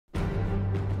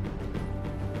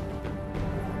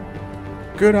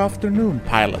Good afternoon,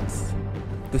 pilots.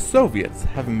 The Soviets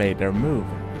have made their move.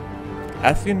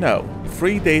 As you know,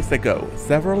 3 days ago,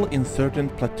 several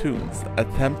insurgent platoons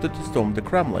attempted to storm the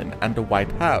Kremlin and the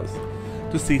White House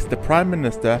to seize the Prime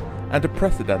Minister and the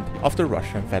President of the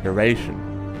Russian Federation.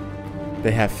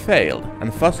 They have failed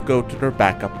and thus go to their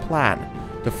backup plan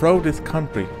to throw this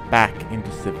country back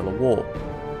into civil war.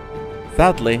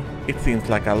 Sadly, it seems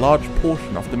like a large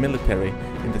portion of the military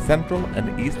in the central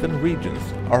and eastern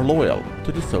regions are loyal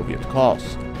to the Soviet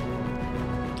cause.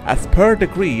 As per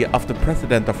decree of the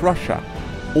President of Russia,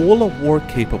 all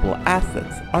war-capable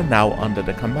assets are now under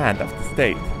the command of the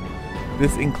state.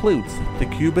 This includes the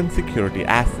Cuban security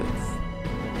assets.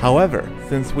 However,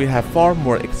 since we have far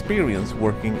more experience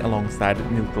working alongside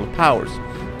neutral powers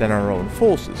than our own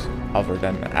forces, other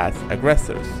than as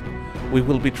aggressors, we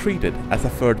will be treated as a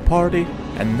third party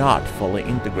and not fully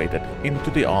integrated into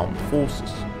the armed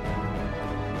forces.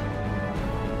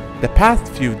 The past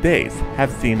few days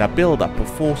have seen a build-up of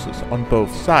forces on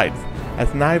both sides,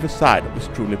 as neither side was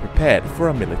truly prepared for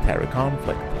a military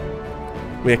conflict.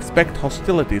 We expect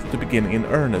hostilities to begin in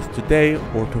earnest today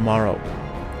or tomorrow.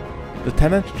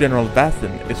 Lieutenant General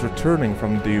Vasin is returning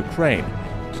from the Ukraine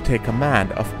to take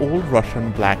command of all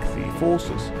Russian Black Sea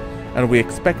forces, and we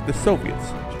expect the Soviets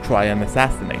to try and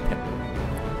assassinate him.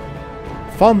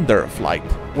 Thunder Flight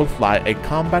will fly a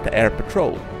combat air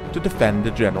patrol to defend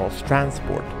the general's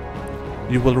transport.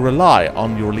 You will rely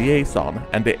on your liaison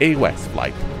and the AWACS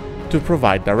flight to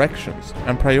provide directions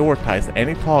and prioritize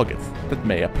any targets that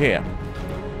may appear.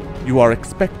 You are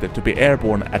expected to be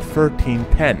airborne at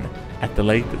 1310 at the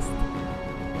latest.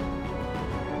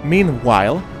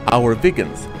 Meanwhile, our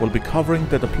Vigans will be covering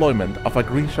the deployment of a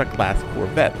Grisha-class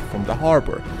corvette from the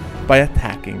harbor by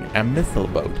attacking a missile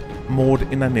boat moored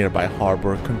in a nearby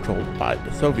harbor controlled by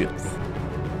the Soviets.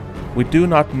 We do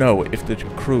not know if the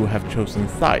crew have chosen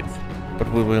sides,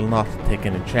 but we will not take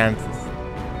any chances.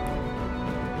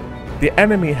 The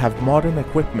enemy have modern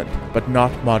equipment, but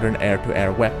not modern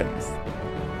air-to-air weapons.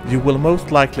 You will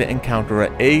most likely encounter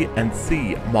A and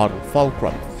C model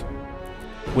Fulcrums.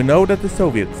 We know that the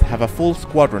Soviets have a full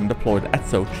squadron deployed at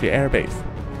Sochi Air Base.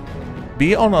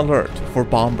 Be on alert for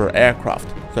bomber aircraft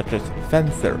such as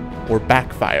Fencer or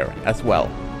Backfire as well.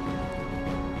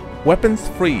 Weapons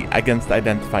free against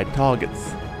identified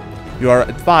targets. You are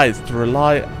advised to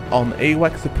rely on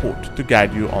AWACS support to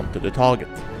guide you onto the target.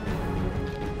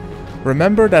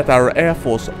 Remember that our Air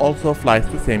Force also flies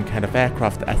the same kind of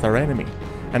aircraft as our enemy,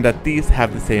 and that these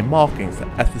have the same markings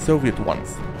as the Soviet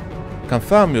ones.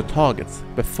 Confirm your targets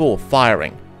before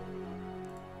firing.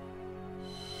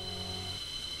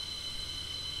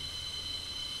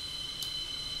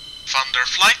 Thunder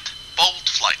Flight, Bolt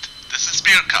Flight, this is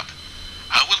BARCAP.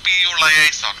 I will be your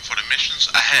liaison for the missions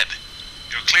ahead.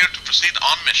 You're clear to proceed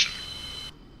on mission.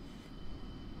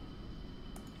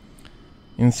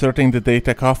 Inserting the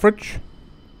data coverage.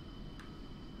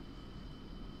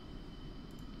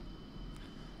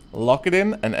 Lock it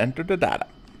in and enter the data.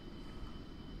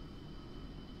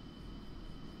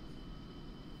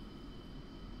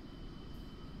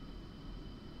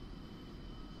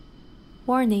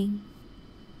 Warning.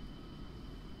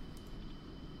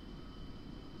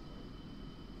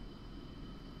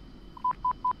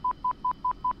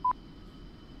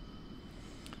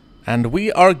 And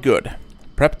we are good.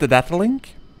 Prep the data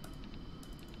link.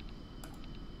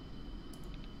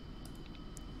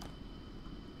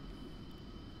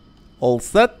 All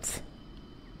set.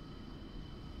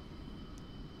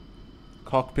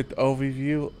 Cockpit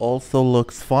overview also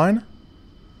looks fine.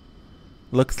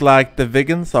 Looks like the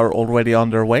Vigans are already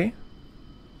underway.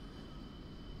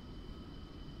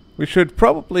 We should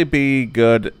probably be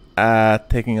good at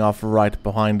taking off right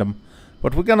behind them,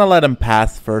 but we're gonna let them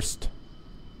pass first.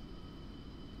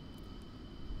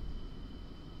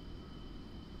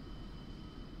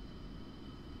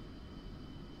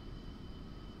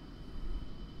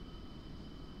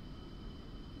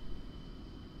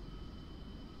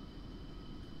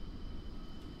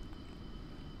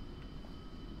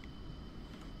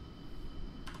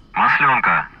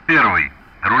 Масленка, первый,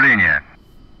 руление.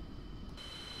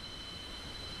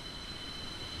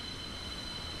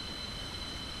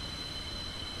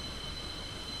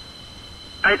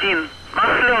 Один.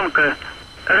 Масленка.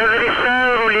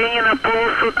 Разрешаю руление на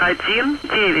полосу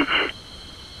 1-9.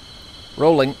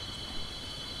 Rolling.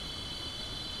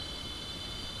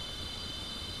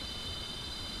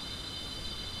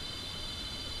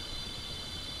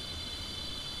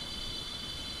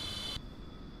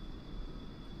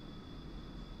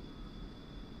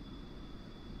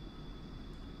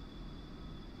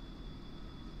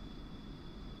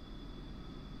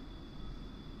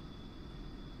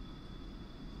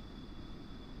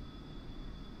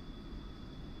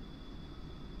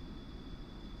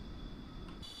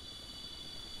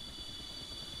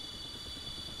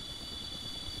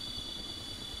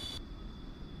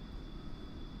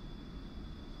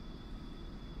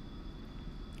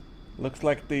 Looks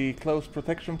like the close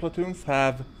protection platoons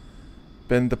have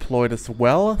been deployed as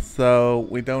well, so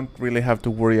we don't really have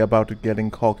to worry about it getting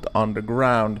cocked on the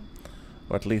ground.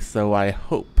 Or at least so I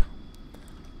hope.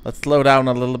 Let's slow down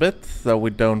a little bit so we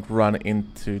don't run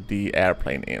into the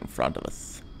airplane in front of us.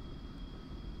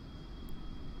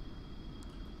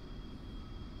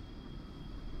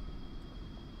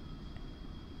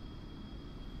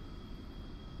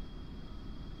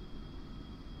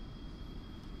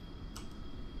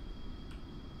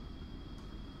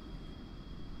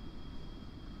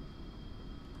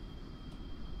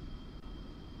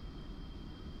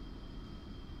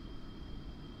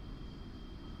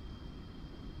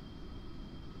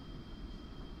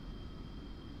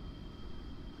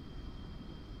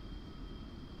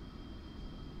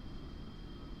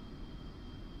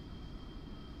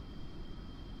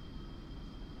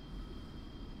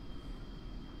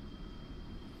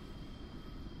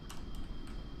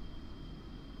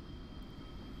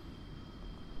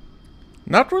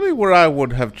 Not really where I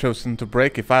would have chosen to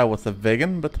break if I was a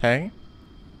vegan, but hey.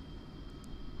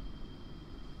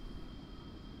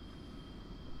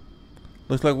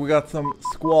 Looks like we got some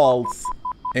squalls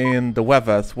in the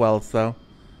weather as well, so.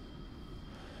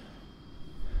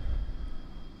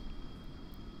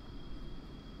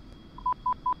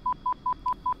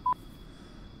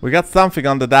 We got something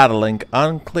on the data link,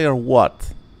 unclear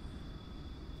what.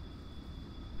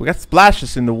 We got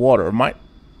splashes in the water,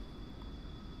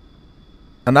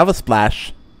 Another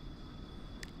splash.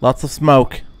 Lots of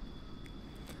smoke.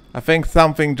 I think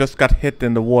something just got hit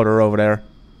in the water over there.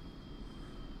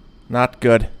 Not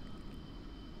good.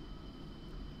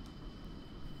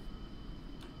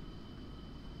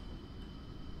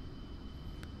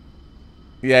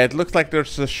 Yeah, it looks like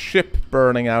there's a ship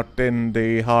burning out in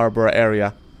the harbor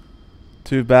area.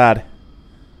 Too bad.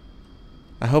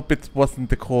 I hope it wasn't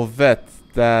the Corvette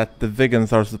that the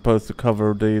vegans are supposed to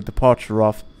cover the departure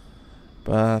of.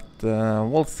 But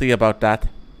we'll see about that.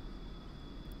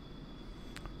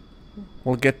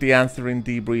 We'll get the answer in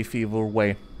debrief either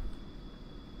way.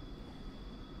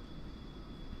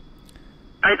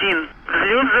 1.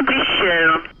 Взлет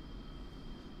запрещаю.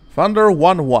 Thunder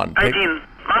 1-1. 1.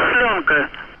 Масленка.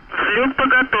 Взлет по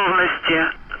готовности.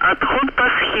 Отход по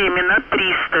схеме на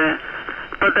 300.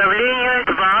 Подавление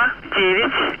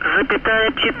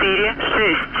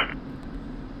 2,9,4,6.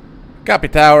 Copy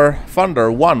tower. Thunder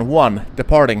 1-1.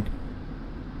 Departing.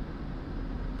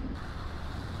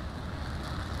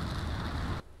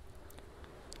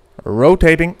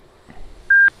 Rotating.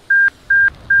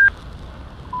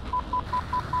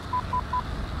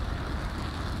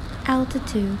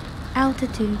 Altitude,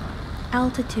 altitude,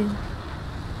 altitude.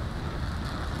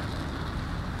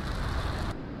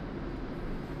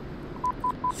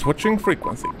 Switching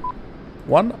frequency.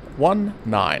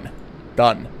 119.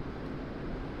 Done.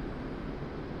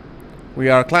 We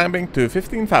are climbing to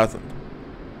 15,000.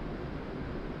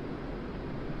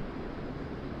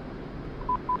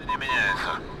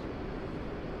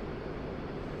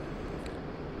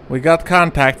 We got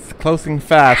contacts closing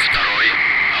fast.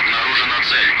 Обнаружена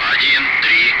цель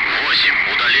 138,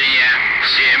 удаление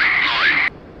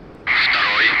 70.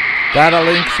 Data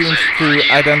link seems to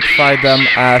identify them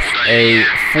as a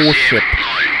 4-ship,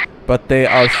 but they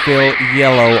are still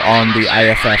yellow on the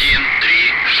IFF.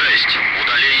 136,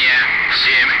 удаление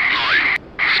 70.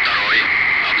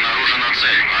 Обнаружена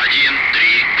цель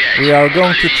 135. We are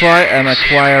going to try and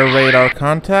acquire radar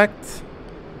contact.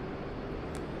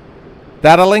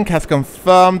 Data link has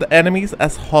confirmed enemies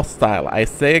as hostile. I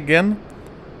say again.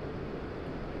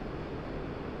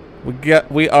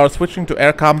 We are switching to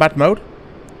air combat mode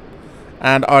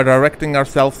and are directing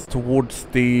ourselves towards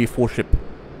the 4-ship.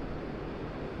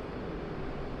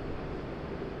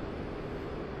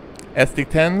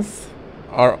 SD-10s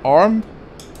are armed.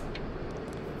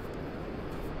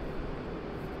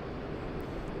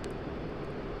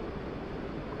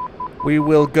 We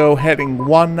will go heading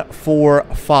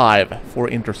 145 for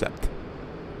intercept.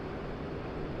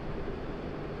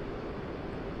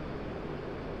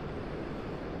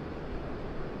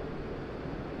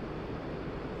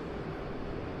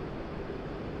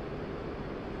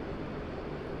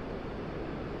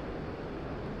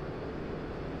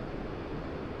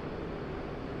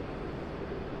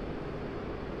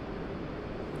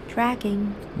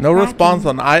 Tracking. No tracking, response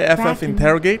on IFF tracking,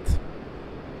 interrogate.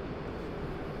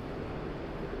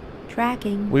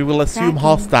 Tracking. We will assume tracking,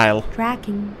 hostile.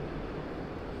 Tracking.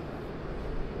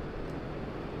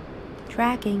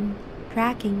 Tracking.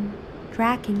 Tracking.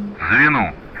 Tracking.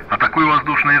 Звену. Атакуй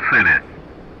воздушные цели.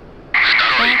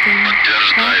 Второй. Tracking.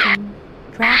 Подтверждаю. Tracking.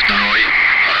 Tracking. Второй.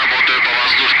 Работаю по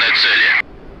воздушной цели.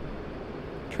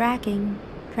 Tracking.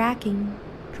 Tracking.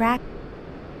 Track.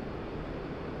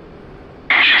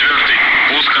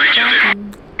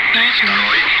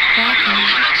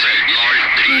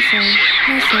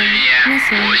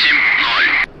 Missile.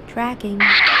 8-0. Tracking.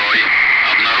 Второй.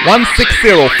 Обнаружена 160,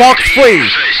 цель. Fox free.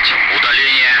 6.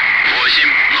 Удаление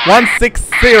 8-0.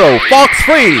 160, Fox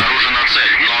free. Обнаружена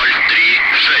цель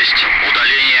 0-3-6.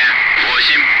 Удаление 8-0.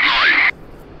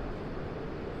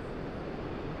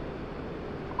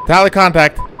 Tally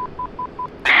contact.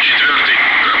 Четвертый.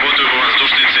 Работаю по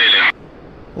воздушной цели.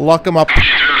 Lock him up.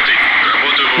 Четвертый.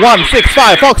 Работаю по воздушной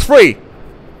 165, Fox free.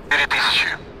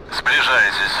 4000.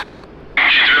 Сближаетесь.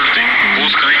 Четвертый.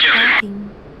 Пуск ракеты.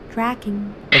 Tracking.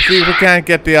 Let's see if we can't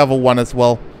get the other one as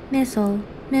well. Missile.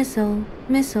 Missile.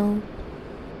 Missile.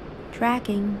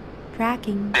 Tracking.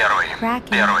 Tracking. Первый.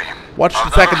 Tracking. Первый. Watch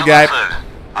the second guy.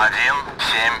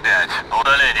 1-7-5.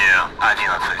 Удаление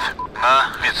 11.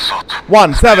 На 500.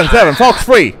 177, Fox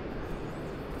free.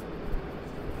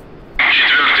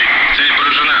 Четвертый. Цель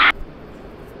поражена.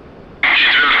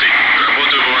 Четвертый.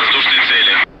 Работаю по воздушной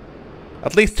цели.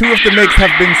 At least 2 of the MiGs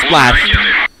have been Пуск splashed.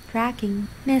 ракеты. Tracking.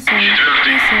 Missile.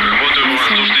 Четвертый. Missile. Работаю по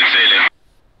Missile. воздушной цели.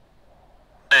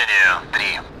 Удаление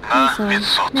 3. На Missile.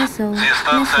 500. Missile.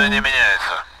 Дистанция не Missile.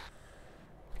 меняется.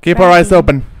 Keep our eyes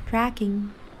open. Tracking.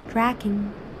 Tracking.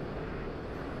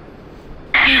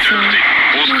 Четвертый.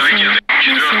 Пуск ракеты.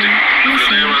 Четвертый.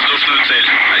 Наблюдаю воздушную цель.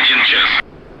 1 час.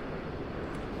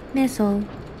 Missile.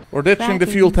 We're ditching the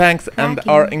Tracking. fuel tanks and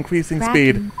Tracking. are increasing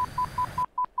speed. Tracking.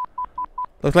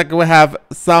 Looks like we have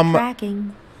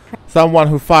Tracking. someone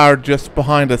who fired just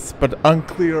behind us, but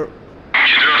unclear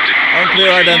Четвертый.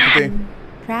 unclear identity.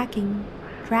 Tracking.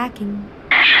 Tracking.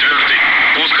 Четвертый.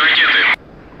 Пуск ракеты.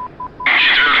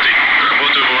 Четвертый.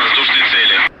 Работаю по воздушной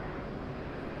цели.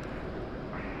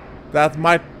 That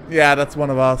might, yeah, that's one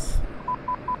of us.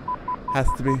 Has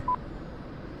to be.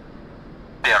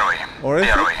 Первый. Or is it?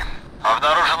 Первый.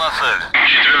 Обнаружена цель.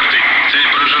 Четвертый. Цель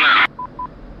поражена.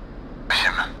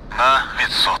 8. На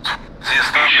 500.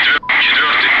 Дистанция.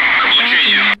 Четвертый.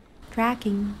 Облучение.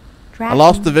 Tracking. I Tracking.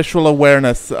 lost the visual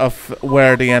awareness of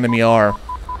where the enemy are.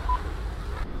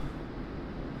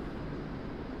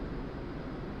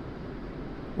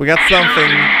 We got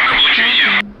something.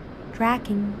 Облучение.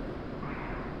 Tracking.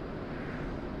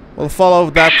 We'll follow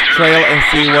that trail and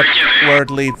see where it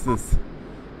leads us.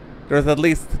 There's at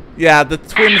least, yeah, the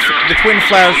twin flares.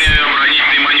 Выполняю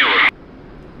оборонительный маневр.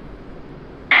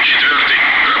 Четвертый.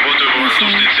 Работаю по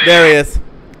воздушной цели. There he is.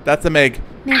 That's a MiG.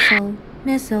 Missile.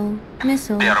 Missile.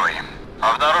 Missile. Первый.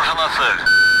 Обнаружена цель.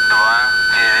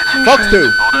 2-9. Fox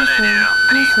 2. Удаление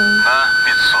 3 Missile. на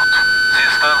 500.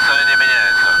 Дистанция не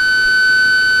меняется.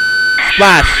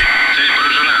 Splash. Цель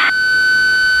поражена.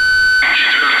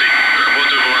 Четвертый.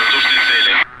 Работаю по воздушной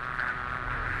цели.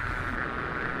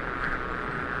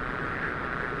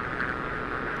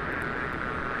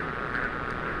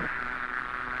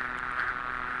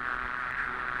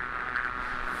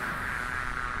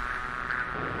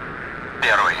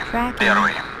 Первый. Tracking.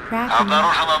 Первый. Tracking.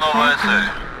 Обнаружена новая Tracking. цель.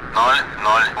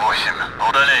 008.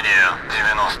 Удаление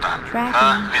 90. На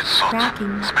Tracking. 500.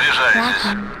 Tracking. Сближаетесь.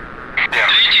 Tracking.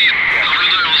 Первый.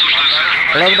 Наблюдаю воздушную цель.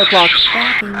 11 o'clock.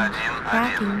 Tracking. 1-1.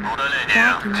 Tracking. Удаление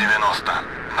Tracking. 90.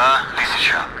 На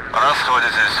 1000.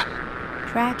 Расходитесь.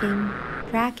 Tracking.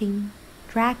 Tracking.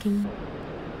 Tracking.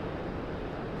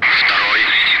 Второй.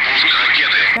 Пуск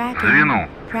ракеты. Tracking. Звену.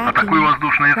 Tracking. Атакуй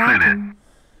воздушные цели. Tracking.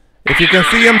 If you can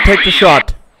see him, take the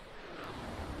shot.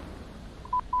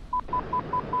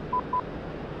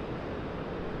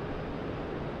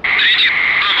 Третий.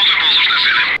 Работаю по воздушной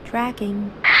цели. Tracking.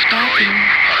 Второй. Tracking.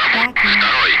 Tracking.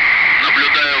 Второй.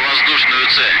 Наблюдаю воздушную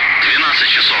цель. 12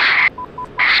 часов.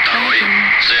 Второй. Tracking.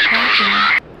 Цель поражена.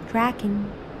 Tracking.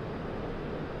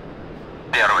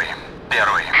 Первый.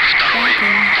 Первый. Второй.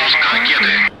 Пуск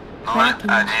ракеты.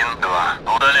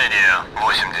 0-1-2. Удаление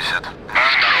 80.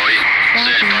 Второй.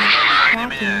 Цель поражена. Не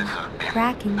меняется.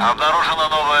 Tracking. Обнаружена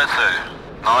новая цель.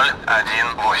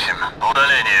 0-1-8.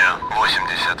 Удаление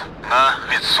 80. На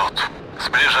 500.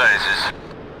 Сближаетесь.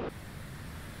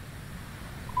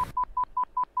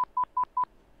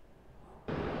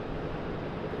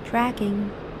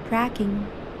 Tracking. Tracking.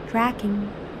 Tracking.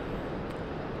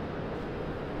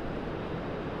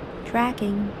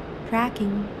 Tracking.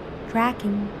 Tracking.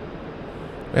 Tracking.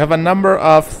 We have a number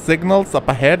of signals up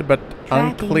ahead, but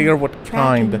Tracking. unclear what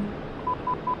kind. Tracking.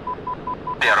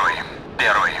 Первый.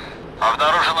 Первый.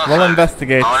 Обнаружена We'll цель.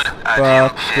 investigate, 0-1-7.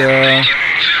 but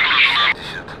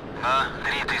На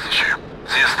 3000.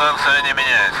 Дистанция не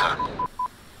меняется.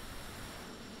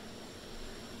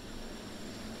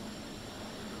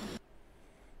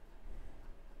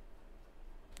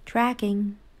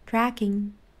 Tracking.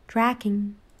 Tracking.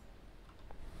 Tracking.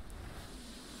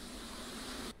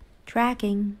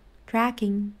 Tracking.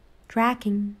 Tracking.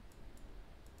 Tracking.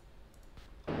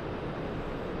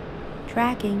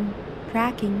 Tracking.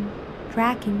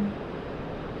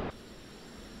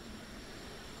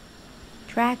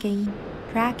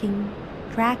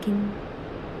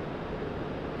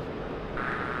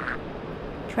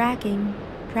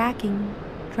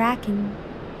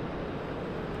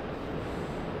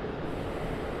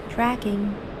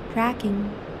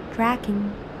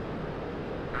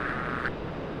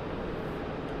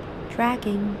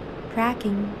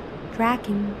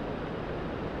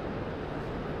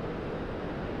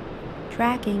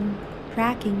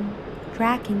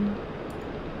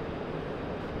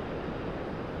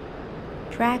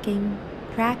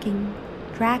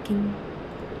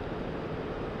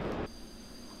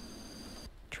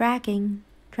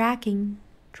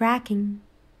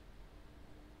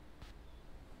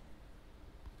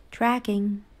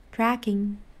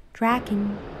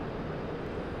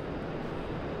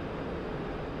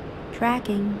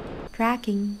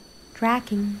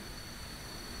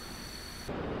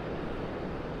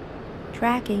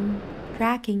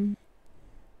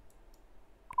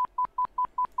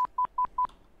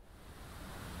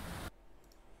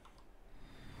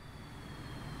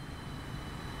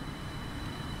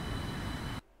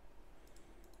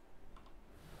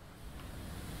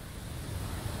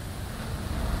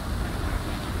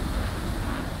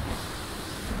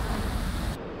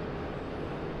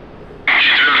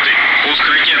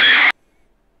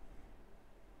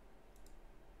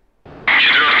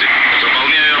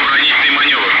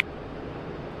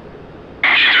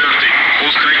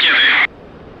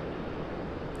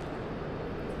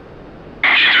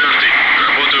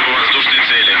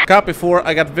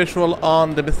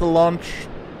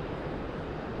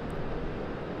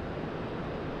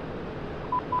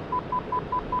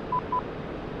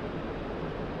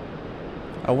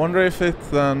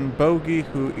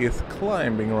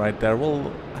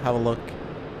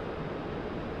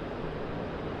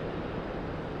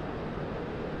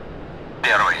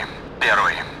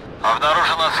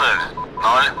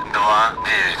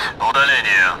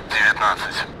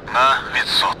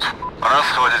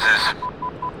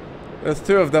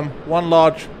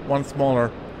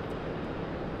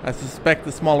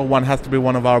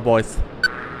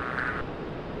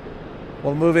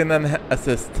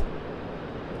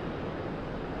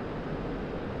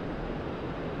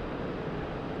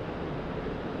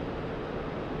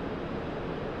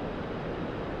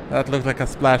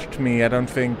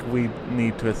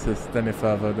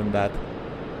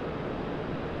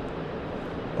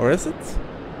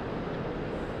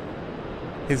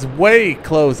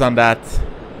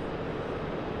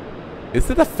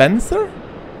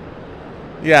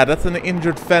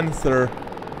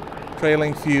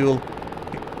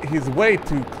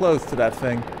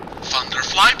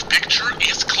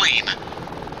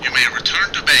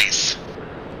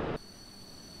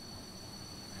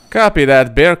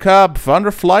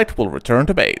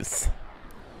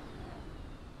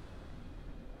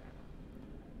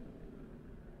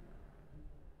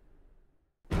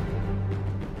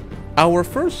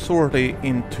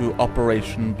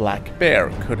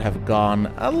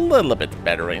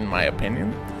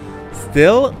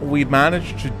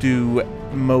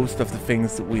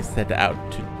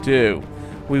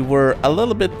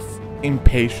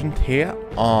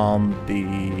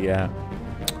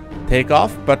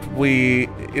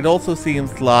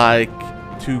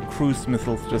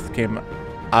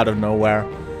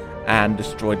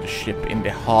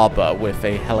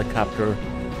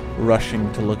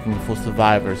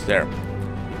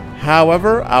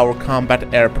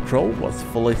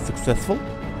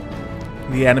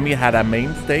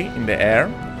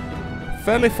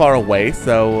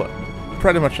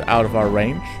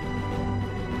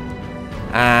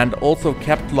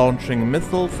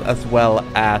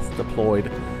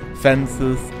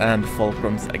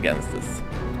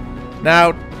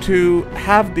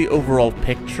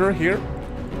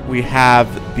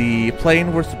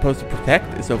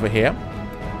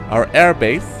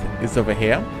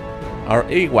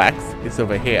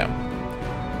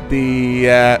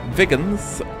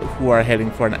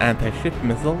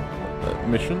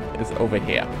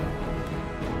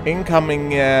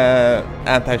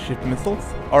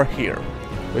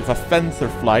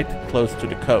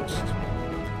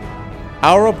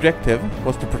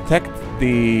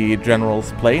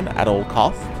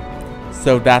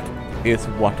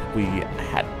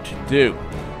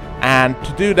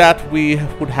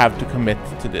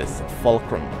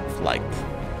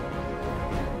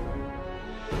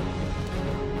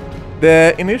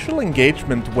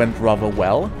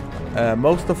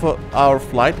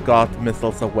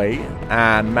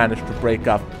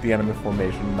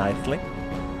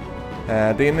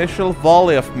 The initial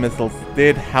volley of missiles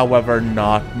did, however,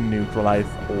 not neutralize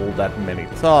all that many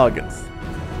targets.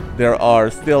 There are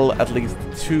still at least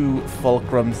 2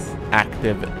 fulcrums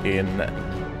active in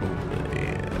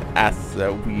as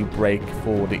we break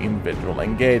for the individual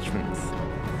engagements.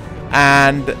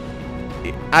 And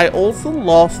I also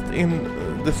lost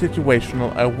in the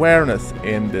situational awareness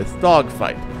in this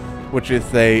dogfight, which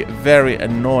is a very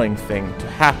annoying thing to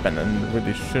happen and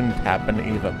really shouldn't happen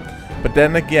either. But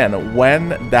then again, when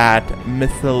that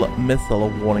missile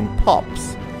warning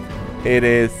pops, it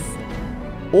is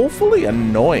awfully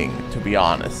annoying, to be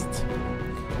honest,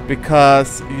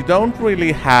 because you don't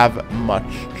really have much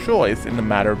choice in the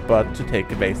matter but to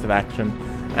take evasive action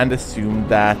and assume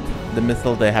that the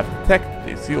missile they have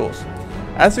detected is yours.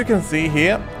 As you can see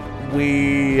here,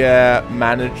 we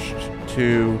managed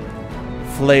to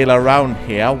flail around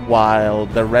here while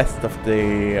the rest of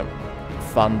the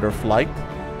Thunder flight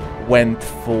went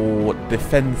for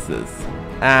defenses.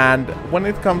 And when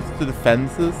it comes to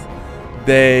defenses,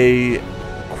 they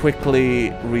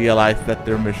quickly realized that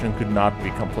their mission could not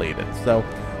be completed. So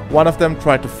one of them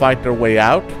tried to fight their way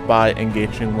out by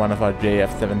engaging one of our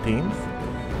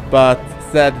JF-17s, but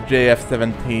said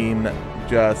JF-17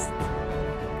 just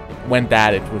went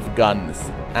at it with guns,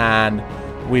 and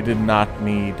we did not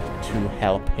need to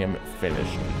help him finish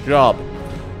the job.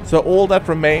 So all that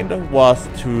remained was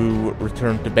to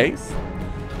return to base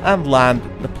and land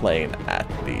the plane at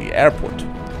the airport.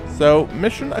 So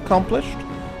mission accomplished.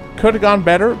 Could have gone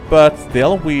better, but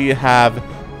still we have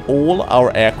all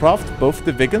our aircraft, both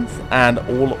the Vigans and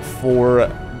all 4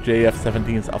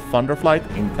 JF-17s of Thunderflight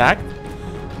intact,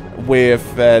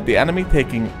 with the enemy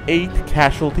taking 8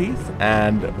 casualties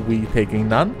and we taking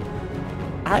none.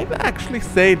 I'd actually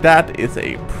say that is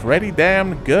a pretty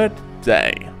damn good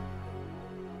day.